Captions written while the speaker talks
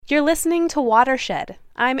You're listening to Watershed.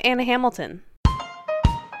 I'm Anna Hamilton.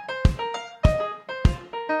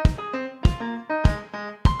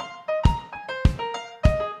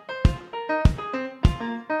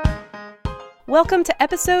 Welcome to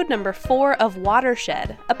episode number 4 of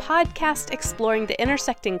Watershed, a podcast exploring the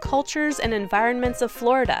intersecting cultures and environments of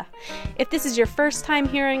Florida. If this is your first time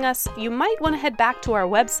hearing us, you might want to head back to our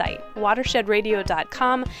website,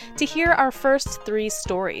 watershedradio.com, to hear our first 3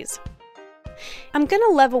 stories. I'm going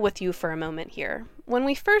to level with you for a moment here. When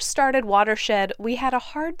we first started Watershed, we had a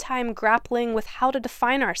hard time grappling with how to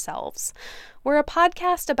define ourselves. We're a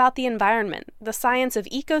podcast about the environment, the science of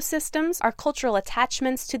ecosystems, our cultural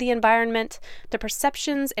attachments to the environment, the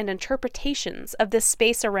perceptions and interpretations of this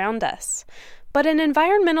space around us. But an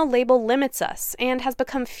environmental label limits us and has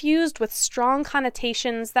become fused with strong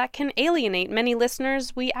connotations that can alienate many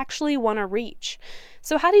listeners we actually want to reach.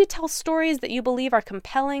 So how do you tell stories that you believe are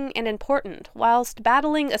compelling and important whilst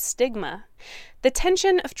battling a stigma? The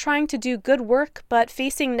tension of trying to do good work but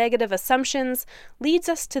facing negative assumptions leads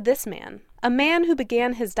us to this man, a man who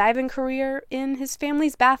began his diving career in his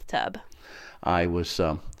family's bathtub. I was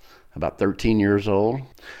about 13 years old,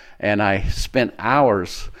 and I spent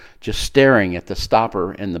hours just staring at the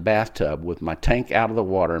stopper in the bathtub with my tank out of the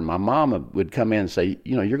water, and my mom would come in and say,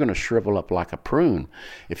 you're going to shrivel up like a prune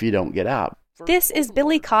if you don't get out. This is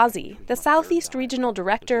Billy Causey, the Southeast Regional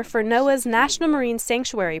Director for NOAA's National Marine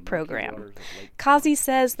Sanctuary Program. Causey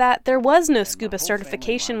says that there was no scuba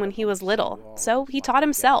certification when he was little, so he taught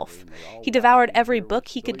himself. He devoured every book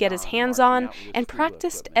he could get his hands on and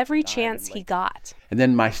practiced every chance he got. And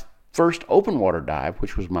then my first open water dive,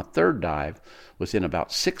 which was my third dive, was in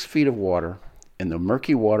about 6 feet of water in the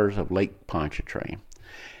Murky Waters of Lake Pontchartrain.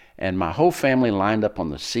 And my whole family lined up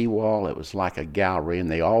on the seawall. It was like a gallery,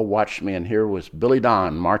 and they all watched me, and here was Billy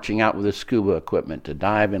Don marching out with his scuba equipment to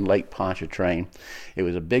dive in Lake Pontchartrain. It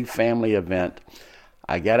was a big family event.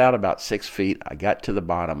 I got out about 6 feet. I got to the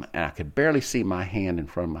bottom, and I could barely see my hand in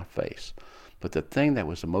front of my face. But the thing that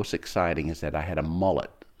was the most exciting is that I had a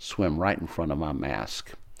mullet swim right in front of my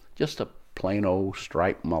mask. Just a plain old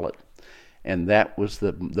striped mullet. And that was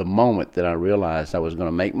the moment that I realized I was going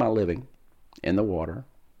to make my living in the water,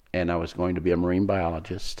 and I was going to be a marine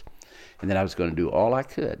biologist, and then I was going to do all I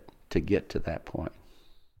could to get to that point.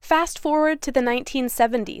 Fast forward to the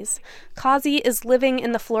 1970s. Causey is living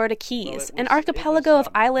in the Florida Keys, an archipelago of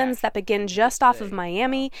islands that begin just off of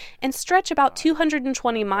Miami and stretch about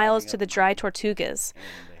 220 miles to the Dry Tortugas.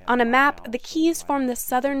 On a map, the Keys form the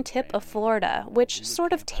southern tip of Florida, which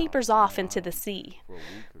sort of tapers off into the sea.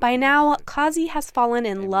 By now, Causey has fallen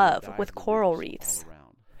in love with coral reefs.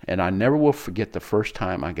 And I never will forget the first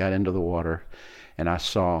time I got into the water and I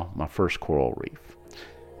saw my first coral reef.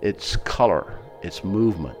 Its color, its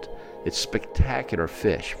movement, its spectacular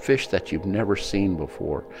fish that you've never seen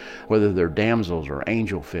before, whether they're damsels or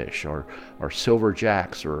angelfish or silver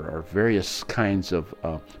jacks or various kinds of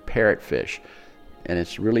parrotfish. And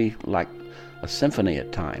it's really like a symphony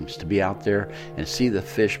at times to be out there and see the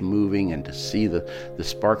fish moving and to see the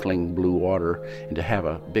sparkling blue water and to have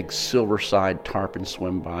a big silver-side tarpon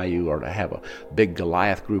swim by you or to have a big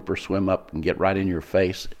Goliath grouper swim up and get right in your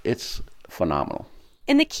face. It's phenomenal.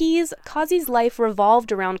 In the Keys, Causey's life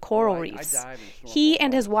revolved around coral reefs. He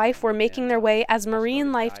and his wife were making their way as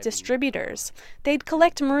marine life distributors. They'd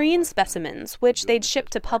collect marine specimens, which they'd ship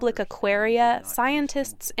to public aquaria,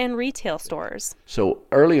 scientists, and retail stores. So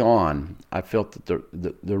early on, I felt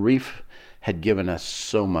that the reef had given us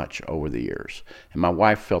so much over the years, and my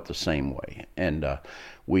wife felt the same way. And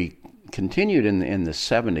we continued in the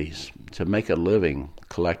 70s to make a living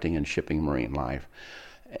collecting and shipping marine life.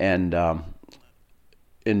 And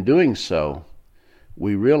in doing so,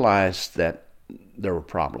 we realized that there were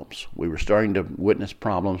problems. We were starting to witness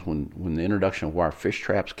problems when the introduction of wire fish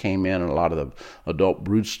traps came in, and a lot of the adult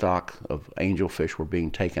broodstock of angelfish were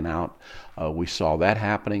being taken out. We saw that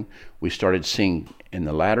happening. We started seeing, in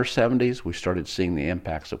the latter 70s, we started seeing the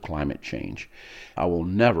impacts of climate change. I will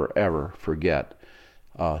never, ever forget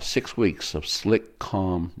 6 weeks of slick,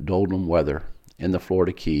 calm, doldrum weather in the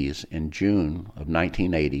Florida Keys in June of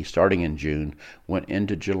 1980, starting in June, went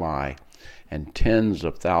into July, and tens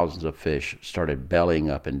of thousands of fish started bellying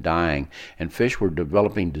up and dying, and fish were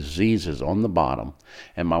developing diseases on the bottom.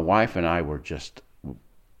 And my wife and I were just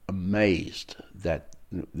amazed that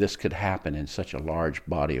this could happen in such a large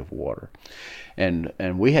body of water. And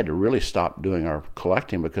we had to really stop doing our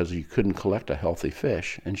collecting because you couldn't collect a healthy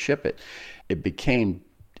fish and ship it. It became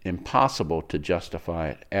impossible to justify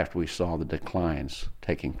it after we saw the declines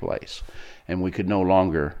taking place. And we could no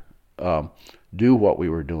longer do what we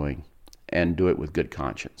were doing and do it with good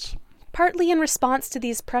conscience. Partly in response to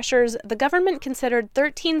these pressures, the government considered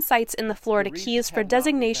 13 sites in the Florida Keys for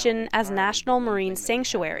designation as national marine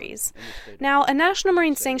sanctuaries. Now, a national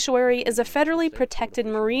marine sanctuary is a federally protected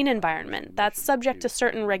marine environment that's subject to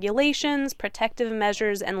certain regulations, protective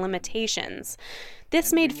measures, and limitations.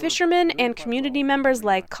 This made fishermen and community members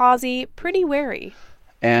like Causey pretty wary.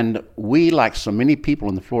 And we, like so many people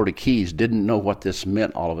in the Florida Keys, didn't know what this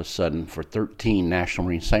meant all of a sudden for 13 national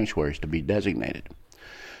marine sanctuaries to be designated.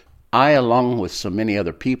 I, along with so many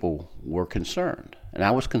other people, were concerned. And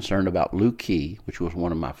I was concerned about Lou Key, which was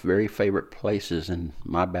one of my very favorite places in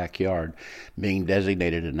my backyard, being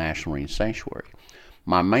designated a national marine sanctuary.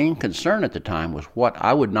 My main concern at the time was what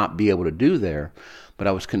I would not be able to do there, but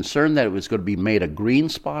I was concerned that it was going to be made a green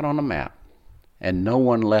spot on a map and no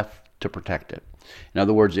one left to protect it. In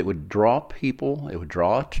other words, it would draw people, it would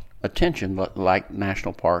draw attention like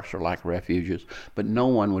national parks or like refuges, but no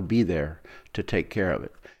one would be there to take care of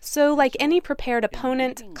it. So, like any prepared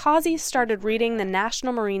opponent, Causey started reading the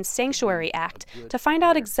National Marine Sanctuary Act to find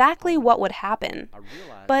out exactly what would happen.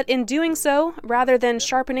 But in doing so, rather than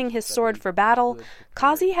sharpening his sword for battle,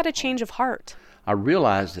 Causey had a change of heart. I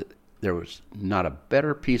realized that there was not a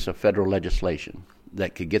better piece of federal legislation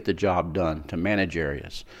that could get the job done to manage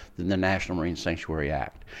areas than the National Marine Sanctuary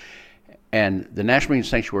Act. And the National Marine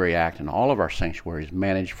Sanctuary Act and all of our sanctuaries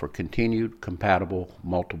manage for continued, compatible,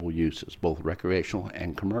 multiple uses, both recreational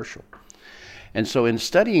and commercial. And so in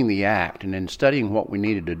studying the Act and in studying what we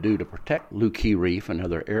needed to do to protect Lou Key Reef and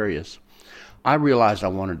other areas, I realized I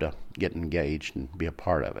wanted to get engaged and be a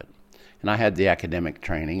part of it. And I had the academic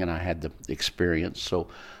training and I had the experience, so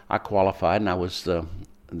I qualified and I was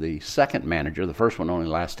the second manager. The first one only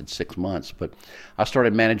lasted 6 months, but I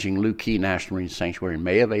started managing Lou Key National Marine Sanctuary in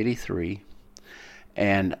May of '83,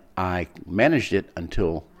 and I managed it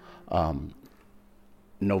until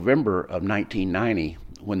November of 1990,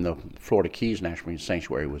 when the Florida Keys National Marine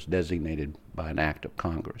Sanctuary was designated by an act of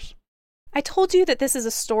Congress. I told you that this is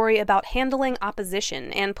a story about handling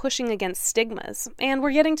opposition and pushing against stigmas, and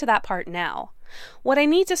we're getting to that part now. What I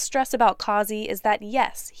need to stress about Causey is that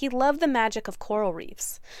yes, he loved the magic of coral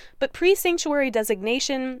reefs, but pre-sanctuary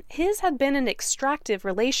designation, his had been an extractive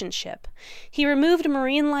relationship. He removed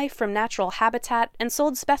marine life from natural habitat and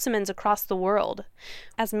sold specimens across the world.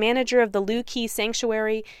 As manager of the Lou Key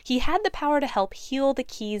Sanctuary, he had the power to help heal the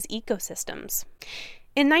Keys ecosystems.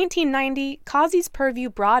 In 1990, Causey's purview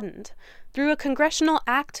broadened. Through a congressional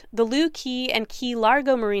act, the Lou Key and Key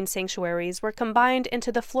Largo marine sanctuaries were combined into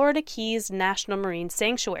the Florida Keys National Marine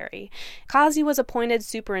Sanctuary. Causey was appointed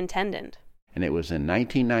superintendent. And it was in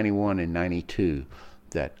 1991 and 92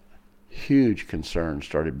 that huge concerns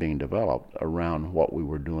started being developed around what we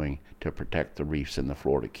were doing to protect the reefs in the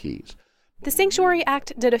Florida Keys. The Sanctuary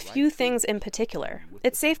Act did a few things in particular.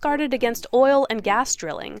 It safeguarded against oil and gas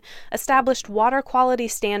drilling, established water quality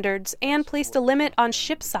standards, and placed a limit on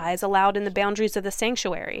ship size allowed in the boundaries of the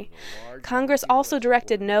sanctuary. Congress also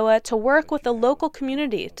directed NOAA to work with the local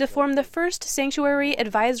community to form the first Sanctuary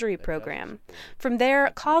Advisory Program. From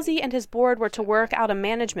there, Causey and his board were to work out a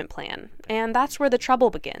management plan, and that's where the trouble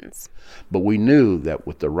begins. But we knew that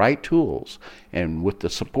with the right tools and with the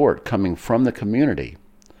support coming from the community,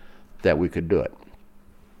 that we could do it.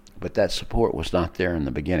 But that support was not there in the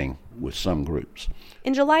beginning with some groups.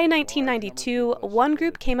 In July 1992, one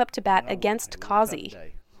group came up to bat against Causey.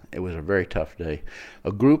 It was a very tough day.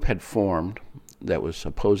 A group had formed that was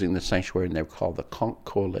opposing the sanctuary, and they were called the Conch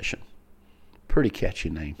Coalition. Pretty catchy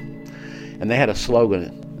name. And they had a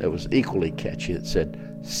slogan that was equally catchy. It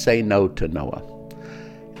said, "Say no to NOAA."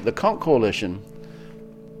 The Conch Coalition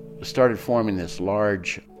started forming this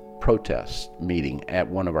large protest meeting at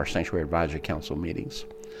one of our Sanctuary Advisory Council meetings.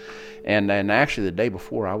 And actually the day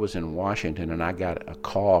before, I was in Washington and I got a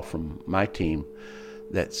call from my team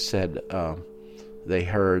that said they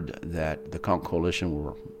heard that the Conch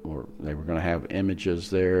Coalition they were going to have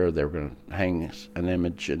images there, they were going to hang an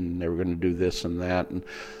image, and they were going to do this and that. And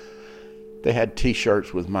they had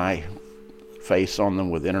T-shirts with my face on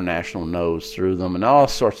them with international no's through them and all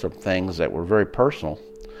sorts of things that were very personal.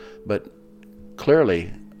 But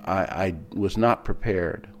clearly, I was not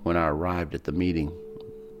prepared when I arrived at the meeting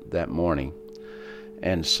that morning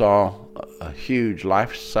and saw a huge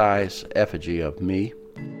life-size effigy of me.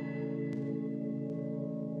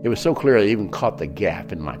 It was so clear I even caught the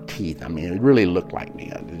gap in my teeth. I mean, it really looked like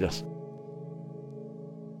me.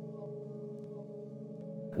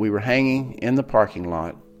 We were hanging in the parking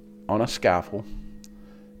lot on a scaffold,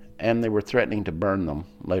 and they were threatening to burn them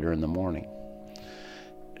later in the morning.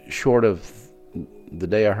 Short of the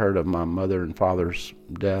day I heard of my mother and father's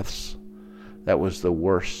deaths, that was the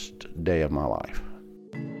worst day of my life.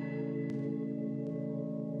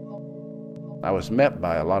 I was met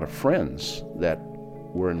by a lot of friends that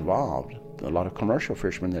were involved, a lot of commercial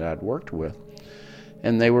fishermen that I'd worked with.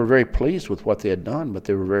 And they were very pleased with what they had done, but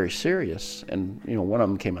they were very serious. And, one of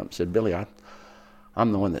them came up and said, Billy,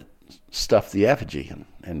 I'm the one that stuffed the effigy.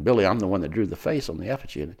 And Billy, I'm the one that drew the face on the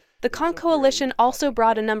effigy. The Conch Coalition also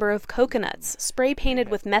brought a number of coconuts, spray-painted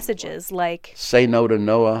with messages like, "Say no to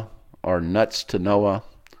Noah," or "Nuts to Noah,"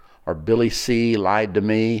 or "Billy C. lied to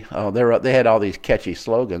me." They had all these catchy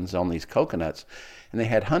slogans on these coconuts, and they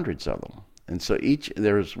had hundreds of them. And so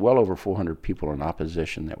there was well over 400 people in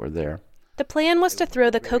opposition that were there. The plan was to throw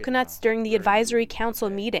the coconuts during the advisory council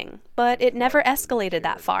meeting, but it never escalated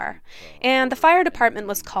that far. And the fire department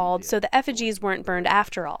was called, so the effigies weren't burned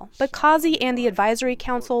after all. But Kazi and the advisory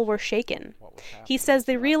council were shaken. He says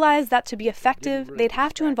they realized that to be effective, they'd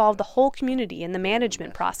have to involve the whole community in the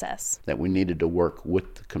management process. That we needed to work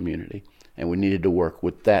with the community, and we needed to work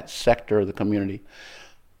with that sector of the community.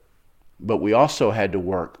 But we also had to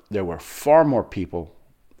work, there were far more people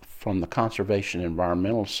from the conservation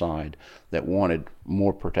environmental side that wanted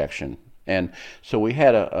more protection. And so we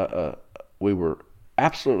had we were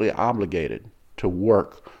absolutely obligated to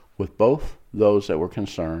work with both those that were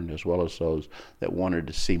concerned as well as those that wanted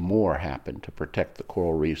to see more happen to protect the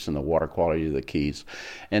coral reefs and the water quality of the Keys.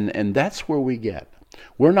 And that's where we get.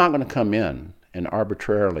 We're not going to come in and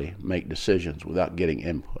arbitrarily make decisions without getting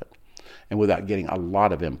input. And without getting a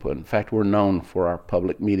lot of input. In fact, we're known for our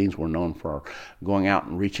public meetings. We're known for our going out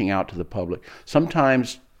and reaching out to the public.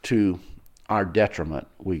 Sometimes to our detriment,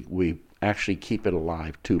 we actually keep it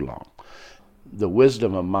alive too long. The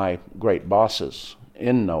wisdom of my great bosses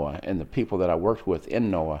in NOAA and the people that I worked with in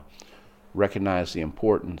NOAA recognize the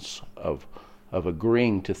importance of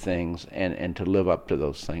agreeing to things and to live up to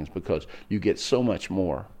those things, because you get so much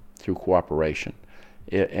more through cooperation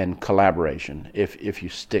and collaboration if you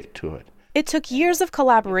stick to it. It took years of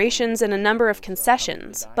collaborations and a number of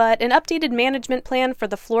concessions, but an updated management plan for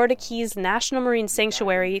the Florida Keys National Marine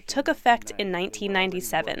Sanctuary took effect in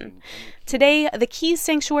 1997. Today, the Keys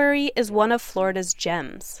Sanctuary is one of Florida's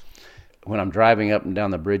gems. When I'm driving up and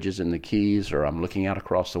down the bridges in the Keys, or I'm looking out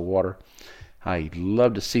across the water, I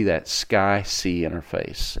love to see that sky-sea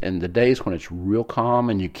interface. And the days when it's real calm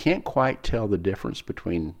and you can't quite tell the difference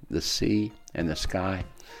between the sea and the sky,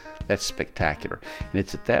 that's spectacular. And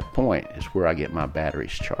it's at that point is where I get my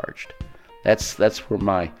batteries charged. That's where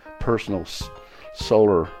my personal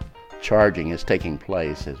solar charging is taking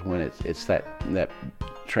place, is when it's that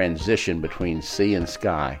transition between sea and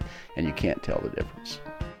sky, and you can't tell the difference.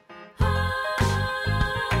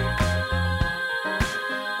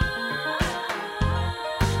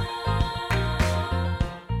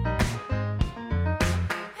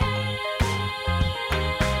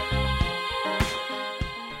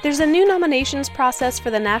 There's a new nominations process for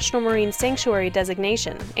the National Marine Sanctuary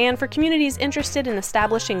designation, and for communities interested in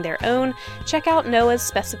establishing their own, check out NOAA's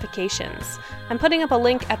specifications. I'm putting up a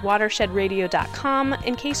link at watershedradio.com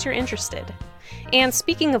in case you're interested. And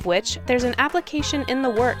speaking of which, there's an application in the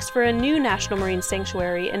works for a new National Marine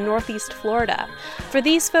Sanctuary in Northeast Florida. For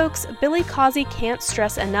these folks, Billy Causey can't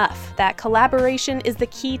stress enough that collaboration is the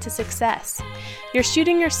key to success. You're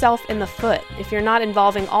shooting yourself in the foot if you're not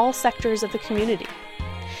involving all sectors of the community.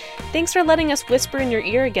 Thanks for letting us whisper in your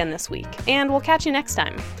ear again this week, and we'll catch you next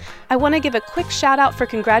time. I want to give a quick shout out for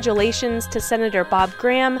congratulations to Senator Bob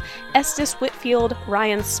Graham, Estes Whitfield,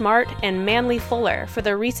 Ryan Smart, and Manly Fuller for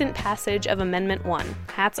the recent passage of Amendment 1.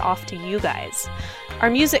 Hats off to you guys. Our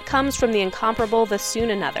music comes from the incomparable The Soon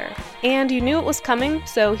Another. And you knew it was coming,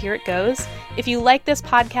 so here it goes. If you like this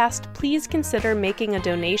podcast, please consider making a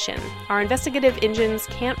donation. Our investigative engines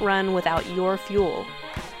can't run without your fuel.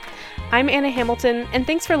 I'm Anna Hamilton, and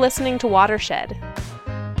thanks for listening to Watershed.